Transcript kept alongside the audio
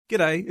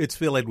G'day, it's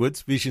Phil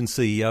Edwards, Vision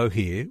CEO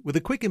here, with a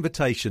quick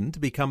invitation to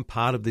become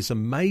part of this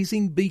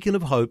amazing beacon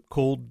of hope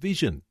called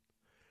Vision.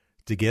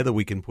 Together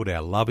we can put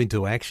our love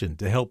into action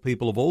to help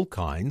people of all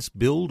kinds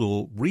build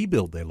or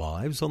rebuild their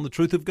lives on the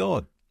truth of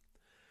God.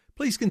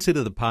 Please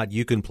consider the part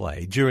you can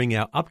play during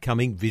our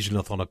upcoming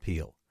Visionathon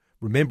appeal,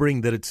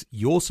 remembering that it's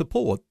your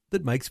support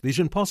that makes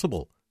Vision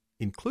possible,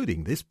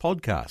 including this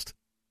podcast.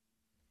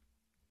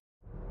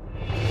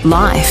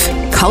 Life,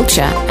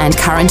 culture and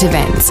current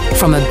events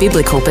from a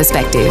biblical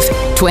perspective.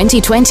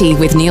 2020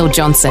 with Neil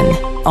Johnson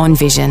on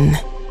Vision.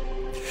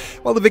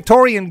 Well, the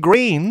Victorian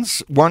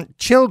Greens want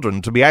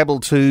children to be able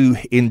to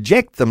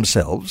inject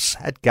themselves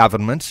at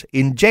government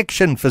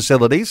injection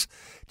facilities.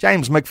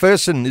 James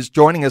Macpherson is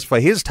joining us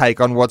for his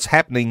take on what's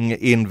happening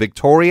in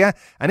Victoria.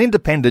 An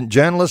independent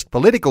journalist,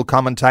 political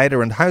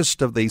commentator and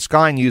host of the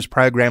Sky News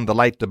program The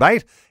Late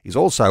Debate. He's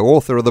also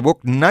author of the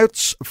book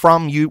Notes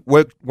from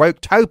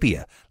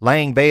Woketopia,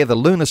 laying bare the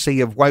lunacy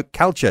of woke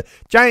culture.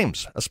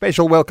 James, a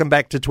special welcome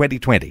back to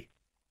 2020.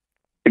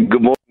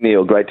 Good morning,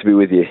 Neil. Great to be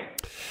with you.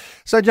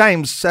 So,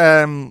 James,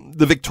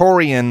 the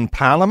Victorian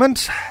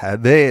Parliament,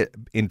 they're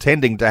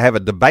intending to have a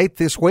debate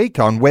this week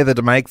on whether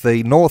to make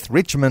the North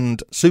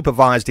Richmond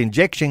supervised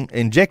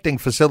injecting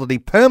facility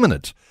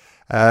permanent.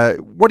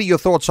 What are your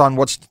thoughts on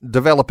what's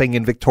developing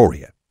in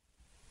Victoria?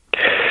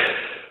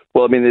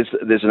 Well, I mean,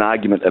 there's an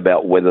argument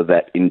about whether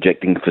that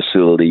injecting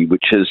facility,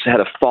 which has had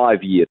a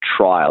 5-year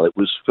trial, it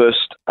was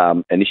first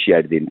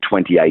initiated in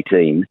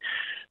 2018.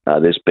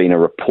 There's been a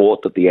report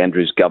that the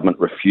Andrews government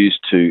refused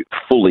to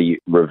fully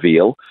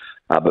reveal.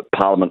 But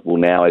Parliament will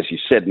now, as you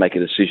said, make a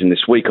decision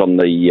this week on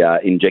the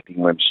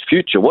injecting room's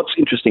future. What's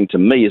interesting to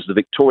me is the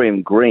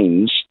Victorian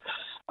Greens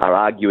are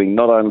arguing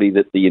not only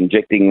that the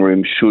injecting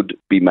room should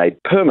be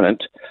made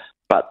permanent,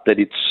 but that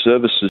its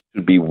services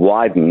should be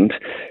widened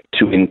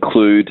to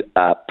include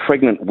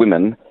pregnant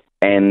women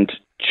and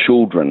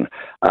children,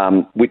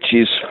 which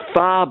is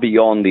far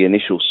beyond the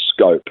initial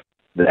scope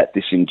that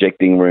this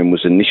injecting room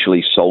was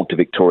initially sold to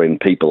Victorian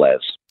people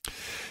as.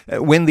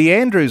 When the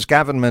Andrews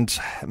government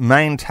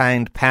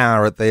maintained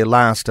power at their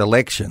last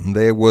election,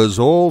 there was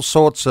all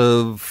sorts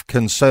of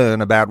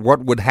concern about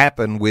what would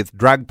happen with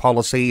drug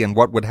policy and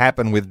what would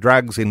happen with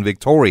drugs in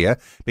Victoria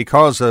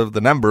because of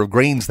the number of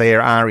Greens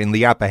there are in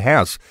the upper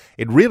house.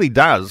 It really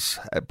does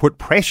put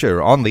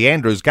pressure on the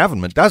Andrews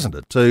government, doesn't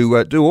it,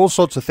 to do all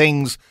sorts of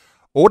things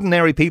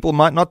ordinary people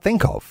might not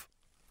think of.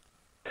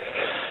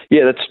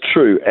 Yeah, that's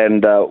true.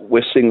 And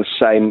we're seeing the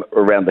same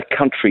around the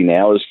country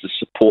now as the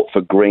support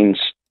for Greens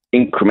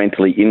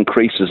incrementally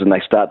increases and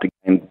they start to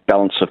gain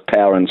balance of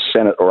power in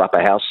Senate or upper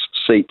house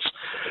seats.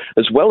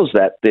 As well as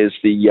that, there's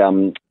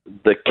the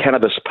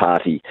Cannabis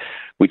Party,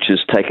 which has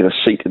taken a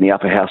seat in the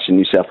upper house in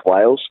New South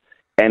Wales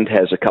and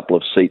has a couple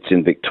of seats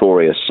in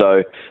Victoria.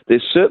 So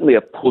there's certainly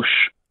a push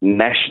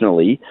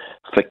nationally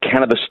for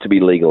cannabis to be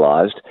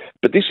legalised,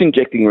 but this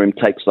injecting room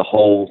takes the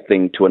whole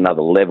thing to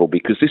another level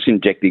because this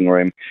injecting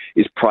room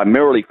is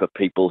primarily for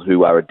people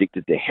who are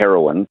addicted to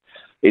heroin.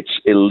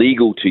 It's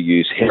illegal to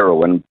use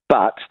heroin,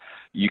 but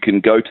you can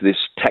go to this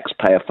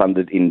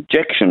taxpayer-funded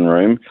injection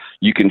room,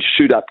 you can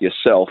shoot up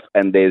yourself,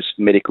 and there's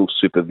medical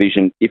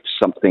supervision if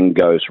something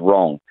goes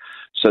wrong.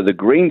 So the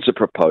Greens are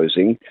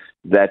proposing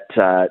that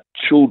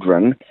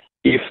children,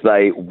 if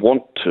they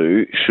want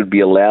to, should be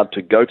allowed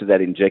to go to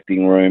that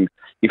injecting room.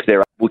 If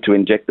they're able to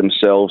inject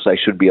themselves, they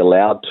should be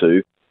allowed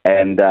to,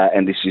 and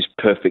this is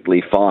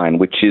perfectly fine,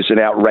 which is an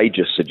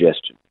outrageous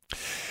suggestion.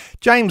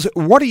 James,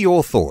 what are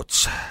your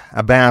thoughts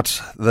about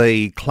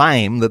the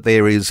claim that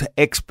there is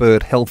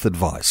expert health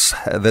advice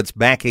that's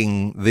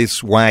backing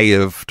this way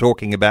of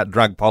talking about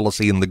drug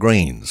policy in the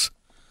Greens?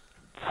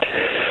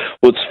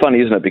 Well, it's funny,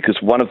 isn't it? Because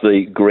one of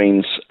the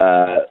Greens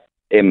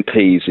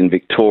MPs in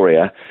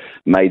Victoria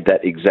made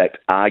that exact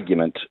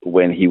argument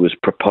when he was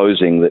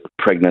proposing that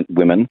pregnant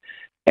women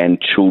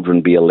and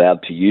children be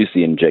allowed to use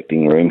the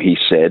injecting room. He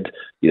said,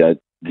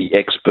 the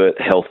expert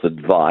health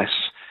advice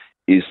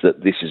is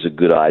that this is a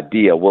good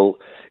idea. Well,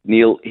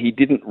 Neil, he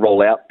didn't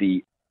roll out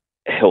the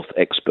health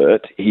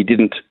expert. He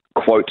didn't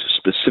quote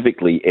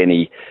specifically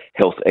any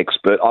health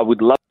expert. I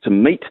would love to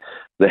meet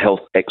the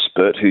health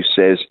expert who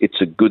says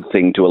it's a good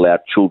thing to allow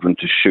children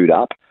to shoot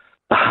up.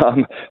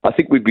 I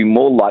think we'd be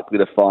more likely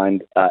to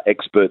find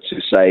experts who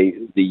say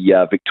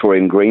the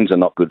Victorian Greens are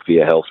not good for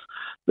your health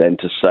than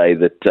to say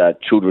that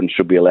children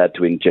should be allowed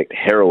to inject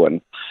heroin.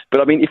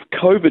 But I mean, if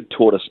COVID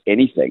taught us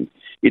anything,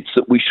 it's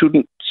that we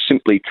shouldn't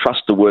simply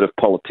trust the word of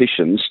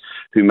politicians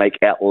who make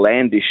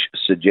outlandish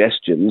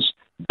suggestions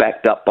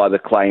backed up by the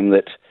claim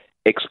that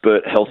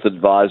expert health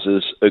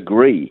advisors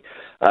agree.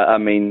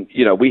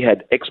 We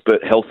had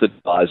expert health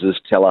advisors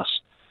tell us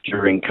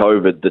during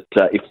COVID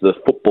that if the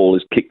football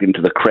is kicked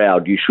into the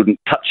crowd, you shouldn't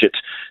touch it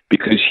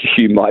because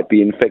you might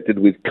be infected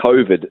with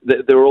COVID.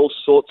 There are all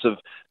sorts of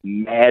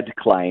mad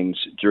claims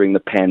during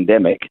the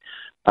pandemic.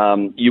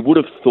 You would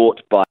have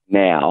thought by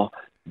now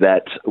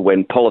that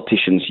when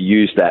politicians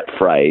use that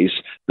phrase,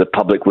 the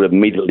public would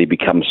immediately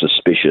become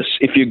suspicious.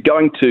 If you're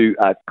going to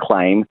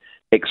claim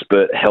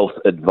expert health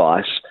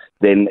advice,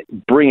 then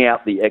bring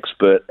out the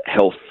expert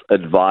health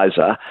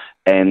advisor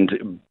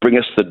and bring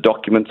us the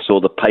documents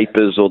or the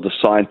papers or the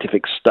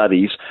scientific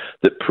studies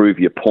that prove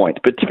your point.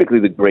 But typically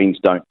the Greens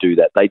don't do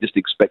that. They just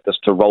expect us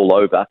to roll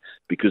over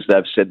because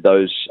they've said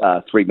those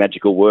three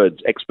magical words,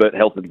 expert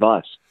health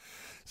advice.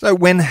 So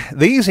when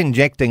these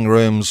injecting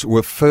rooms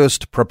were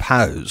first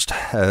proposed,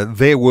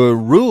 there were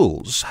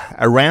rules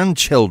around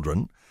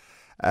children.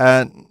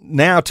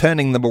 Now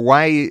turning them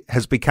away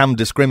has become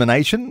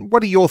discrimination.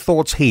 What are your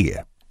thoughts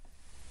here?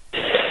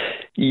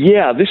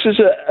 Yeah, this is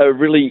a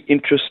really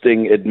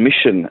interesting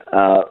admission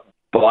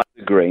by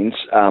the Greens.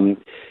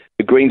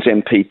 The Greens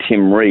MP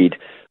Tim Reid,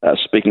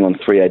 speaking on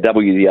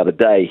 3AW the other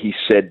day, he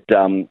said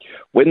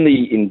when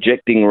the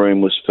injecting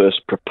room was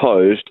first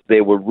proposed,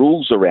 there were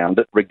rules around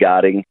it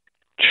regarding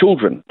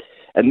children.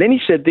 And then he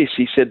said this,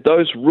 he said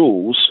those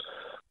rules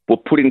were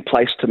put in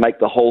place to make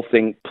the whole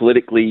thing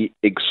politically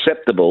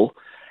acceptable.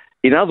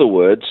 In other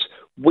words,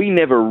 we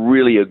never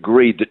really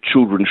agreed that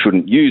children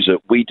shouldn't use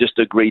it. We just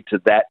agreed to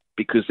that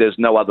because there's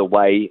no other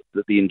way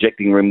that the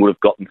injecting room would have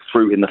gotten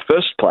through in the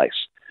first place.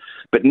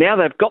 But now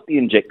they've got the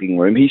injecting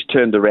room, he's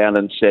turned around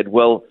and said,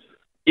 well,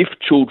 if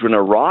children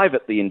arrive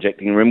at the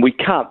injecting room, we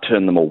can't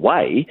turn them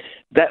away.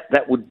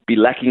 That would be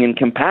lacking in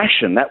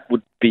compassion. That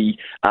would be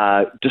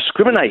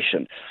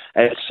discrimination.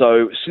 And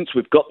so since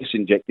we've got this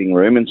injecting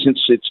room and since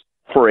it's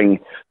offering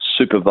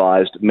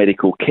supervised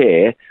medical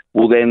care,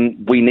 well,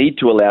 then we need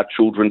to allow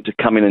children to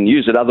come in and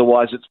use it.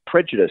 Otherwise, it's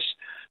prejudice.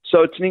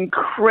 So it's an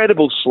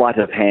incredible sleight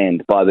of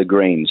hand by the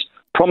Greens.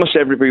 Promise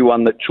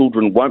everyone that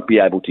children won't be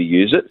able to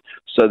use it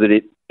so that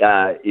it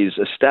is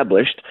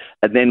established.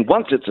 And then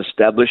once it's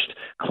established,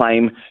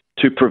 claim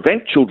to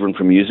prevent children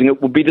from using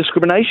it would be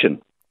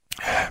discrimination.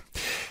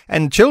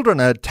 And children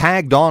are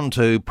tagged on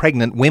to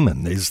pregnant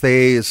women. Is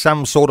there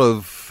some sort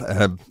of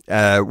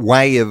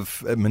way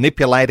of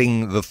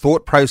manipulating the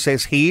thought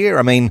process here?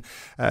 I mean,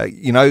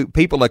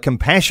 people are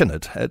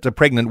compassionate to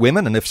pregnant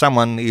women, and if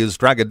someone is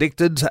drug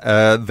addicted,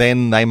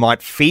 then they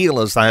might feel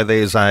as though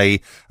there's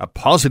a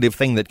positive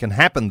thing that can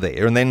happen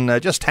there, and then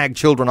just tag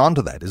children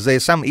onto that. Is there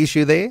some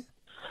issue there?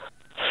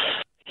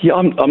 Yeah,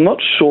 I'm not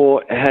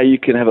sure how you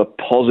can have a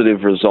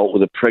positive result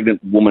with a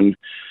pregnant woman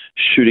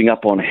shooting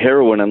up on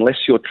heroin unless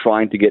you're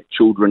trying to get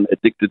children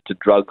addicted to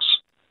drugs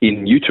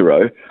in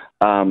utero.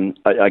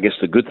 I guess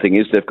the good thing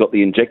is they've got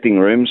the injecting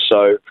room,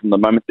 so from the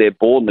moment they're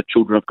born, the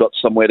children have got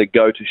somewhere to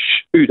go to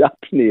shoot up,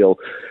 Neil.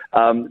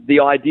 The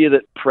idea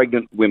that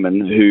pregnant women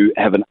who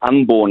have an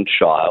unborn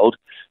child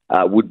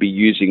would be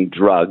using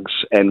drugs,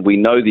 and we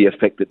know the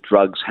effect that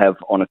drugs have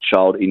on a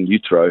child in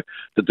utero,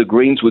 that the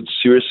Greens would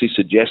seriously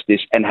suggest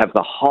this and have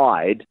the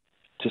hide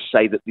to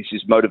say that this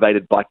is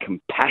motivated by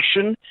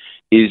compassion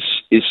is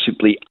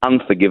simply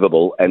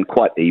unforgivable and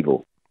quite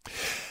evil.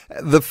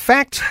 The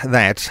fact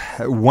that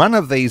one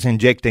of these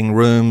injecting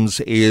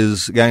rooms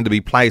is going to be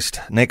placed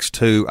next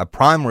to a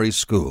primary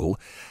school,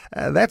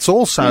 that's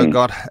also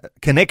got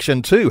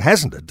connection too,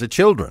 hasn't it, to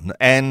children?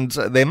 And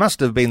there must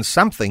have been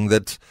something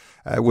that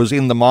was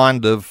in the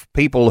mind of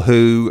people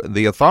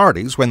the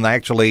authorities, when they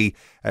actually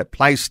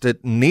placed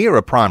it near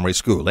a primary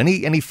school.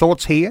 Any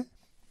thoughts here?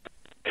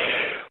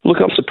 Look,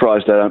 I'm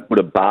surprised they don't put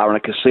a bar and a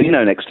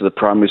casino next to the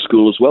primary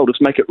school as well.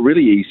 Just make it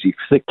really easy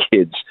for the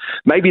kids.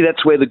 Maybe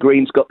that's where the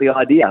Greens got the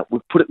idea.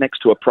 We've put it next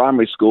to a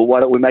primary school. Why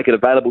don't we make it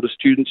available to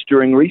students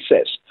during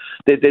recess?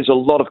 There's a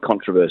lot of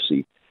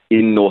controversy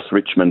in North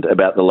Richmond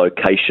about the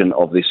location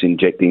of this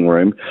injecting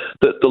room.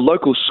 The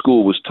local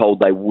school was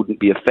told they wouldn't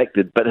be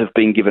affected, but have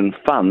been given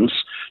funds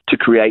to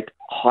create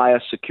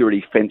higher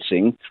security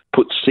fencing,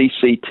 put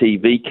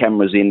CCTV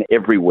cameras in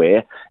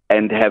everywhere,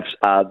 and have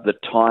the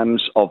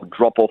times of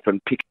drop-off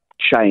and pick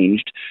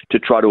changed to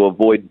try to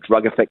avoid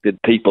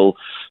drug-affected people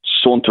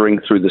sauntering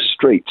through the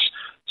streets.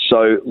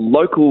 So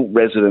local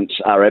residents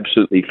are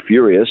absolutely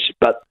furious,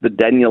 but the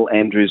Daniel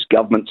Andrews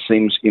government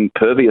seems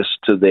impervious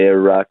to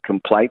their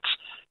complaints,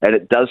 and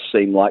it does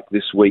seem like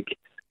this week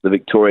the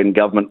Victorian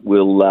government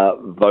will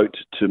vote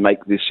to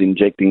make this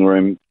injecting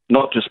room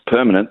not just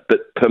permanent, but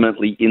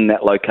permanently in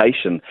that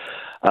location.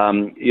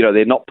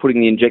 They're not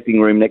putting the injecting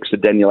room next to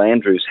Daniel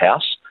Andrews'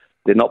 house.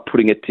 They're not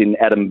putting it in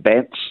Adam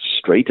Bant's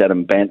street,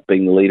 Adam Bant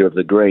being the leader of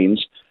the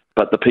Greens.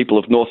 But the people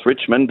of North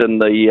Richmond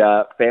and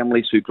the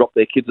families who drop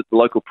their kids at the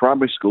local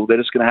primary school, they're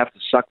just going to have to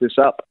suck this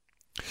up.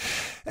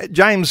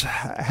 James,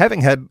 having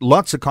had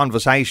lots of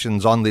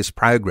conversations on this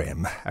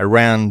program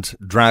around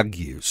drug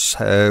use,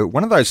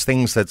 one of those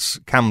things that's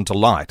come to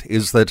light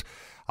is that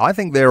I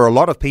think there are a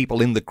lot of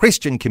people in the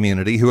Christian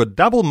community who are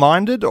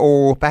double-minded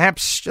or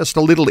perhaps just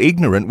a little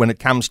ignorant when it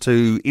comes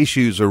to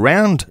issues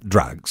around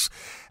drugs,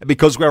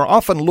 because we're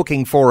often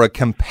looking for a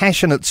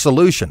compassionate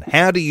solution.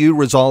 How do you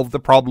resolve the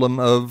problem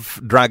of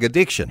drug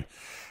addiction?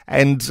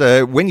 And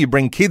when you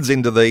bring kids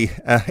into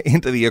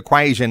the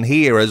equation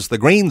here, as the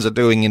Greens are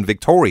doing in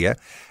Victoria,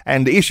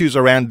 and issues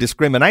around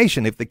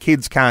discrimination if the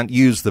kids can't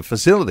use the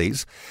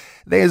facilities,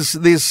 there's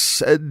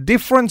this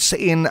difference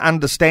in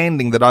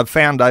understanding that I've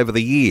found over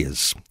the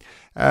years.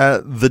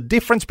 The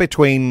difference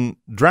between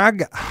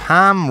drug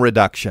harm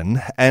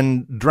reduction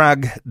and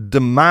drug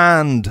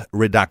demand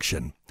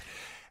reduction.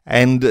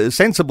 And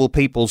sensible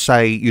people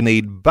say you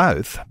need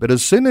both. But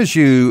as soon as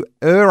you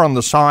err on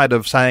the side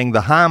of saying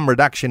the harm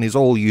reduction is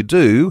all you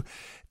do,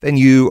 then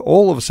you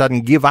all of a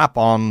sudden give up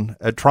on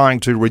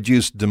trying to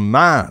reduce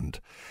demand.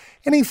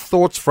 Any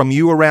thoughts from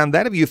you around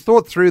that? Have you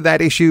thought through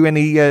that issue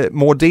any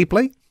more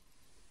deeply?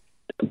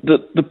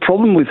 The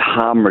problem with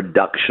harm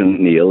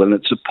reduction, Neil, and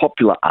it's a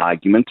popular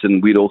argument,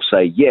 and we'd all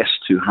say yes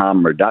to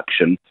harm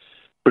reduction,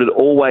 but it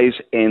always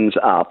ends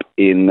up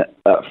in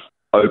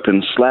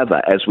open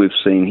slather. As we've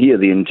seen here,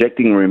 the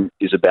injecting room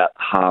is about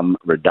harm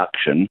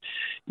reduction.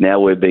 Now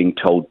we're being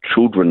told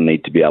children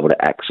need to be able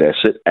to access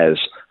it as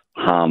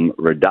harm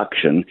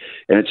reduction.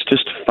 And it's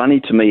just funny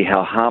to me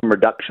how harm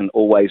reduction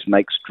always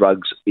makes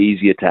drugs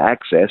easier to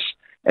access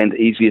and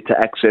easier to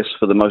access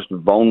for the most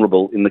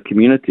vulnerable in the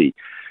community.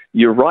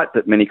 You're right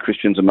that many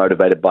Christians are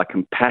motivated by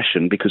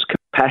compassion because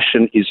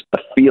compassion is a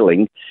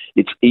feeling.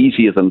 It's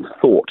easier than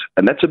thought.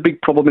 And that's a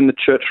big problem in the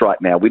church right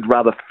now. We'd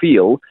rather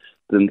feel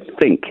than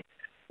think.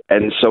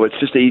 And so it's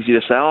just easy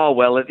to say, oh,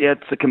 well,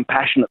 it's a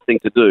compassionate thing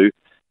to do.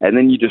 And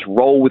then you just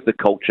roll with the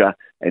culture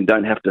and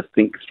don't have to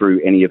think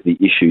through any of the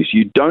issues.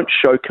 You don't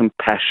show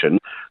compassion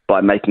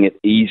by making it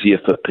easier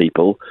for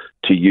people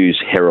to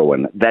use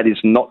heroin. That is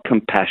not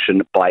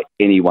compassion by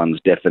anyone's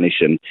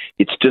definition.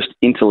 It's just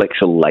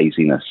intellectual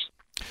laziness.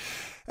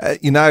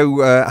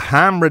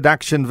 Harm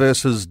reduction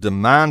versus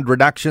demand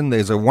reduction.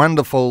 There's a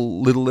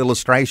wonderful little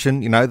illustration,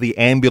 the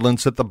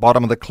ambulance at the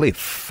bottom of the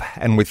cliff.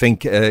 And we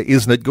think,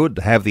 isn't it good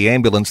to have the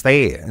ambulance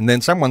there? And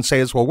then someone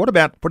says, well, what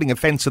about putting a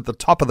fence at the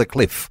top of the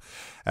cliff?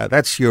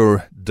 That's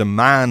your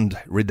demand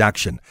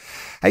reduction.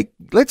 Hey,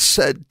 let's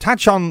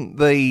touch on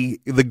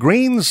the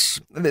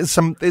Greens. There's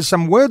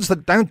some words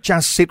that don't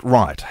just sit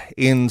right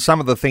in some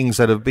of the things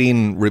that have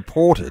been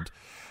reported.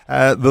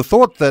 The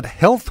thought that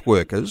health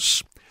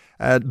workers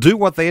do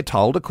what they're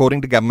told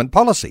according to government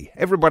policy.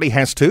 Everybody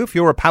has to. If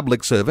you're a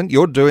public servant,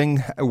 you're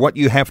doing what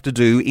you have to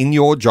do in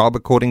your job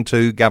according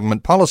to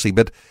government policy.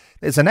 But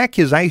there's an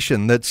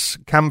accusation that's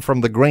come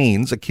from the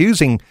Greens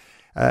accusing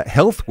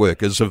health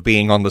workers of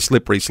being on the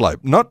slippery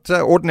slope. Not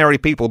ordinary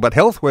people, but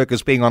health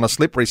workers being on a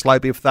slippery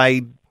slope if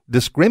they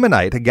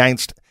discriminate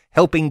against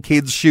helping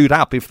kids shoot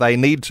up if they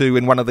need to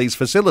in one of these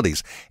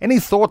facilities. Any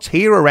thoughts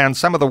here around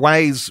some of the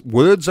ways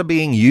words are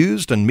being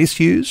used and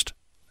misused?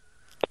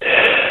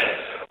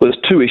 Well,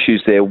 there's two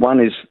issues there.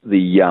 One is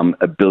the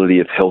ability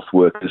of health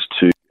workers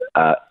to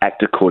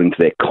act according to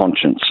their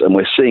conscience, and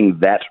we're seeing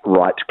that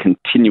right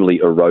continually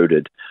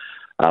eroded,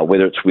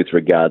 whether it's with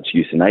regards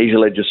euthanasia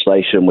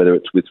legislation, whether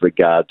it's with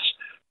regards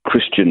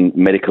Christian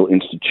medical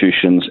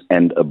institutions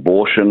and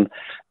abortion,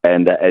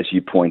 and as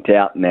you point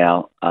out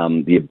now,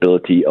 the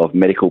ability of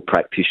medical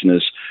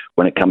practitioners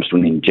when it comes to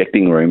an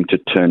injecting room to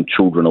turn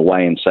children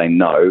away and say,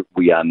 no,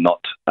 we are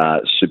not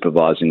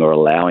supervising or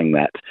allowing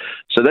that.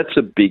 So that's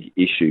a big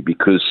issue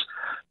because,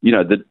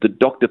 the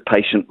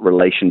doctor-patient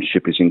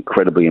relationship is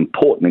incredibly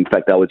important. In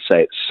fact, I would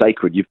say it's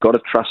sacred. You've got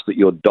to trust that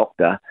your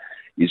doctor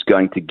is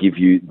going to give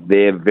you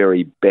their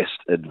very best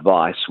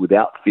advice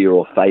without fear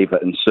or favour,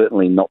 and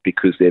certainly not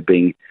because they're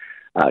being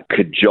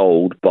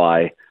cajoled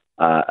by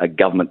a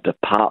government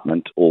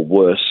department or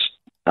worse,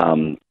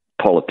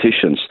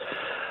 politicians.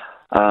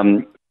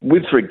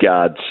 With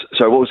regards,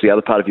 so what was the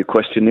other part of your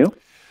question, Neil?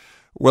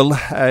 Well,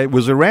 it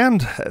was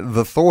around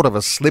the thought of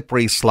a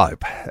slippery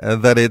slope,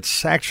 that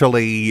it's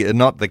actually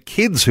not the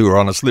kids who are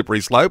on a slippery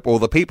slope or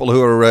the people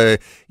who are,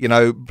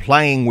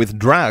 playing with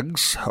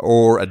drugs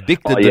or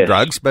addicted to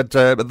drugs, but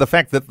the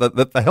fact that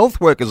the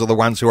health workers are the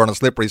ones who are on a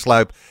slippery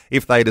slope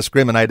if they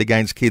discriminate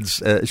against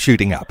kids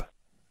shooting up.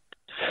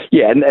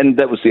 Yeah, and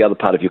that was the other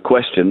part of your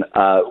question,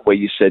 where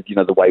you said,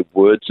 the way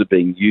words are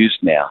being used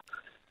now.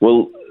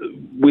 Well,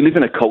 we live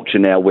in a culture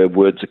now where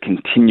words are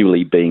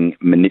continually being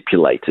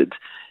manipulated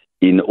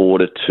in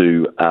order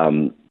to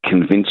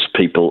convince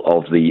people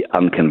of the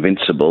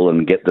unconvincible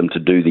and get them to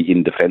do the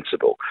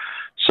indefensible.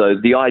 So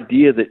the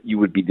idea that you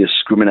would be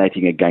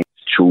discriminating against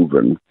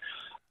children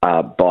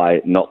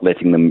by not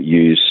letting them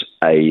use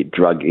a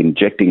drug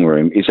injecting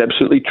room is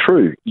absolutely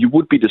true. You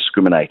would be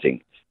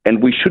discriminating,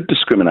 and we should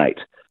discriminate.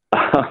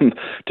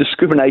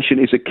 Discrimination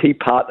is a key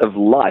part of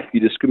life. You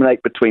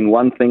discriminate between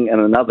one thing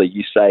and another.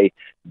 You say,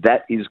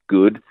 that is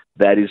good,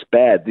 that is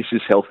bad, this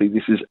is healthy,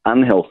 this is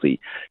unhealthy.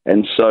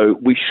 And so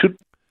we should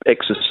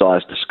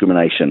exercise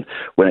discrimination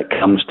when it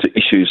comes to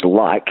issues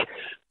like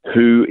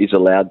who is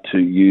allowed to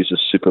use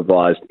a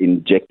supervised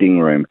injecting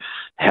room.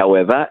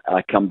 However,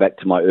 I come back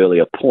to my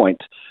earlier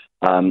point,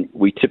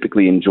 we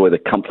typically enjoy the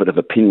comfort of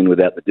opinion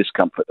without the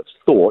discomfort of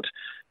thought.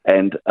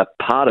 And a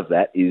part of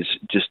that is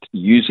just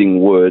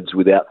using words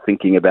without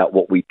thinking about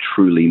what we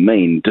truly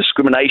mean.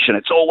 Discrimination,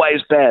 it's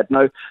always bad.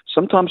 No,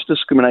 sometimes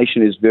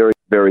discrimination is very,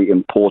 very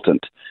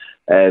important.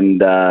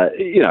 And,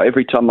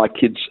 every time my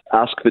kids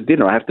ask for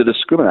dinner, I have to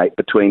discriminate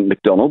between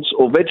McDonald's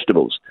or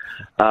vegetables.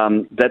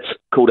 That's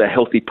called a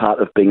healthy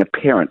part of being a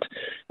parent.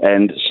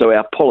 And so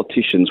our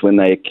politicians, when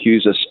they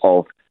accuse us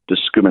of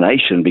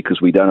discrimination because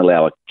we don't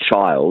allow a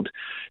child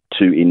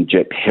to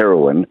inject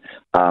heroin,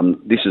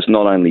 this is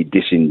not only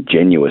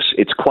disingenuous,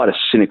 it's quite a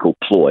cynical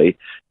ploy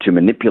to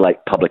manipulate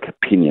public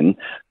opinion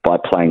by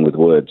playing with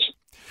words.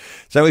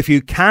 So if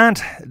you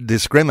can't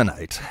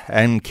discriminate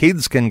and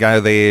kids can go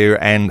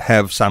there and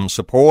have some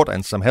support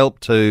and some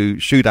help to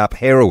shoot up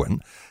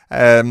heroin,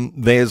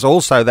 there's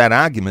also that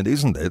argument,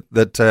 isn't it,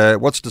 that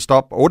what's to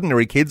stop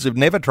ordinary kids who've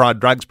never tried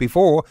drugs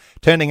before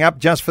turning up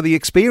just for the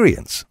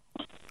experience?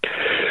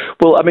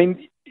 Well, I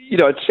mean,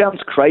 it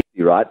sounds crazy,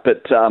 right?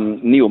 But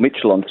Neil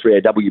Mitchell on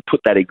 3AW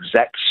put that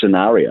exact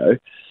scenario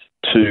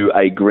to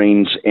a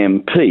Greens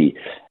MP.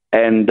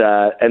 And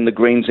the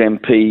Greens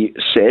MP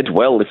said,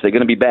 well, if they're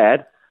going to be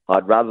bad,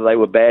 I'd rather they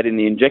were bad in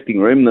the injecting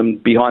room than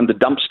behind the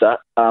dumpster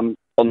on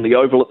the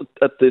oval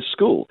at the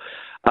school.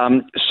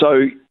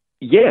 So,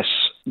 yes,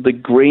 the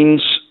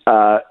Greens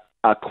are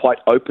quite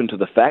open to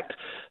the fact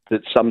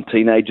that some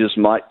teenagers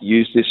might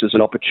use this as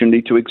an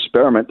opportunity to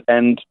experiment,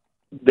 and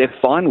they're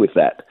fine with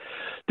that.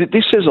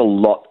 This says a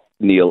lot,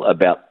 Neil,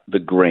 about the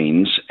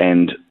Greens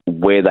and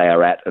where they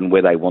are at and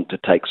where they want to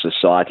take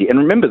society. And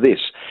remember this,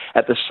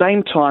 at the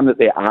same time that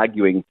they're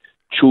arguing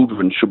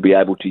children should be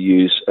able to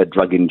use a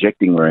drug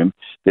injecting room,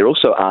 they're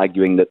also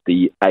arguing that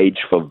the age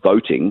for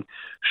voting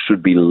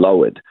should be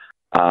lowered.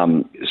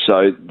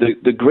 So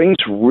the Greens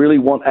really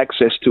want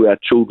access to our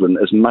children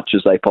as much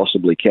as they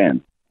possibly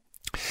can.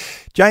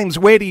 James,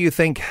 where do you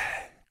think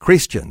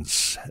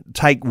Christians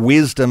take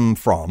wisdom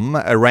from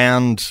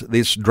around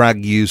this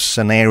drug use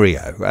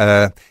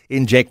scenario?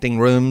 Injecting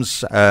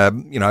rooms,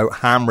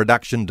 harm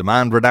reduction,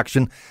 demand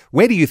reduction.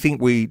 Where do you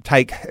think we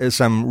take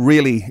some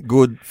really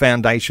good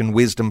foundation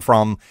wisdom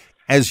from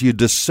as you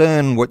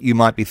discern what you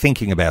might be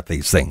thinking about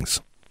these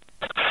things?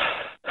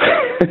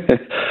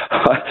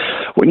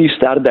 When you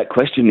started that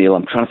question, Neil,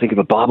 I'm trying to think of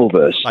a Bible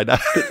verse. I know.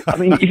 I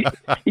mean,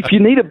 if you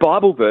need a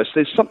Bible verse,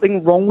 there's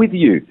something wrong with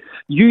you.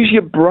 Use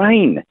your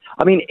brain.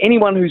 I mean,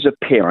 anyone who's a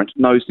parent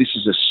knows this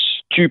is a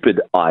stupid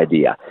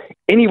idea.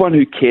 Anyone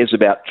who cares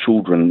about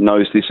children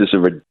knows this is a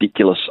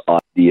ridiculous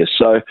idea.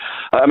 So,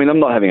 I mean, I'm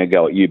not having a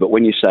go at you, but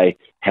when you say,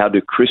 how do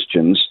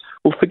Christians...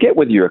 Well, forget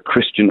whether you're a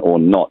Christian or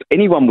not.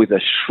 Anyone with a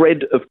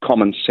shred of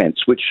common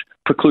sense, which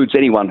precludes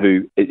anyone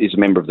who is a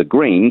member of the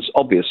Greens,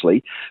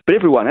 obviously, but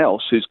everyone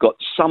else who's got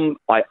some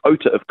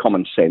iota of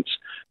common sense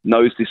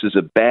knows this is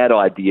a bad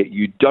idea.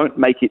 You don't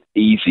make it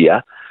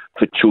easier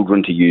for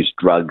children to use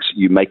drugs.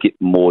 You make it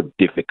more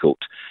difficult.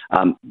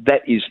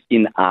 That is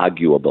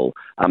inarguable,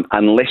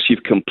 unless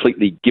you've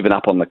completely given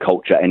up on the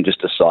culture and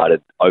just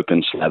decided,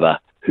 open slather,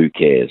 who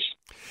cares?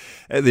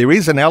 There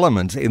is an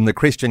element in the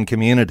Christian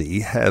community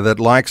that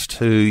likes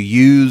to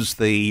use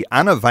the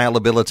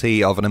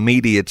unavailability of an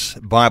immediate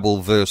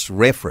Bible verse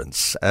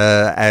reference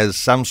as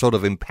some sort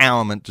of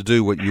empowerment to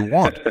do what you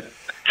want.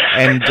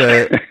 And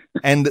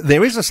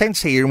there is a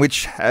sense here in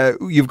which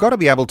you've got to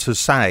be able to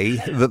say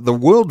that the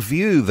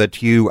worldview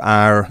that you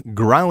are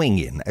growing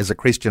in as a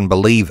Christian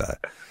believer,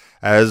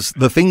 as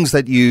the things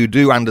that you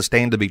do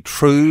understand to be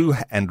true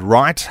and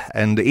right,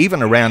 and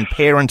even around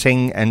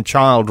parenting and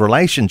child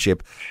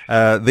relationship,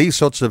 these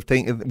sorts of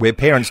things where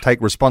parents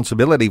take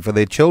responsibility for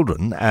their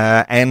children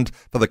and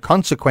for the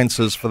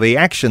consequences for the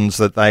actions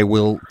that they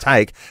will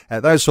take,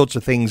 those sorts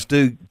of things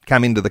do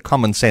come into the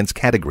common sense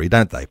category,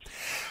 don't they?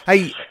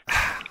 Hey,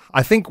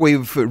 I think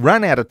we've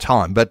run out of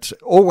time, but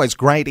always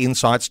great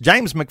insights.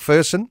 James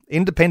Macpherson,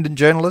 independent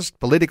journalist,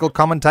 political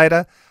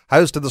commentator,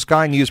 host of the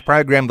Sky News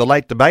program The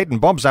Late Debate,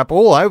 and Bob's up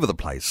all over the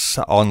place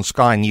on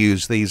Sky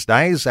News these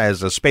days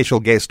as a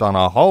special guest on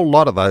a whole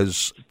lot of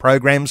those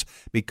programs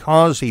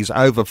because he's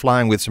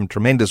overflowing with some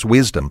tremendous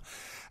wisdom.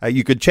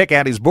 You could check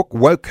out his book,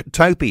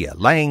 Woketopia,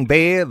 Laying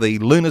Bare the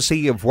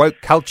Lunacy of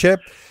Woke Culture.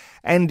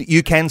 And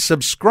you can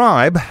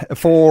subscribe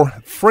for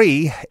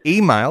free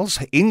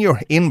emails in your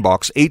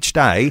inbox each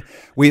day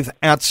with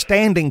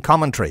outstanding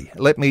commentary.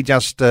 Let me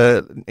just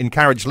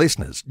encourage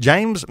listeners.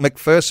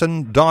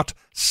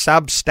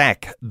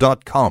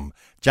 JamesMacPherson.substack.com.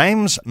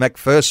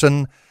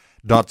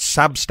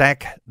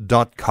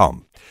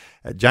 JamesMacPherson.substack.com.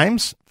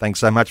 James, thanks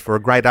so much for a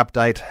great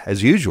update,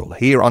 as usual,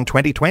 here on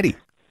 2020.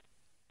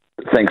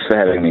 Thanks for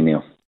having me,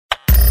 Neil.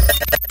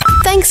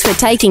 Thanks for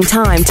taking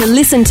time to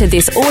listen to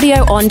this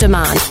audio on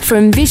demand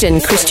from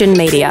Vision Christian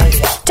Media.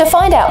 To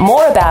find out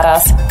more about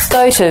us,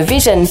 go to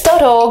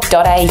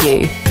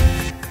vision.org.au.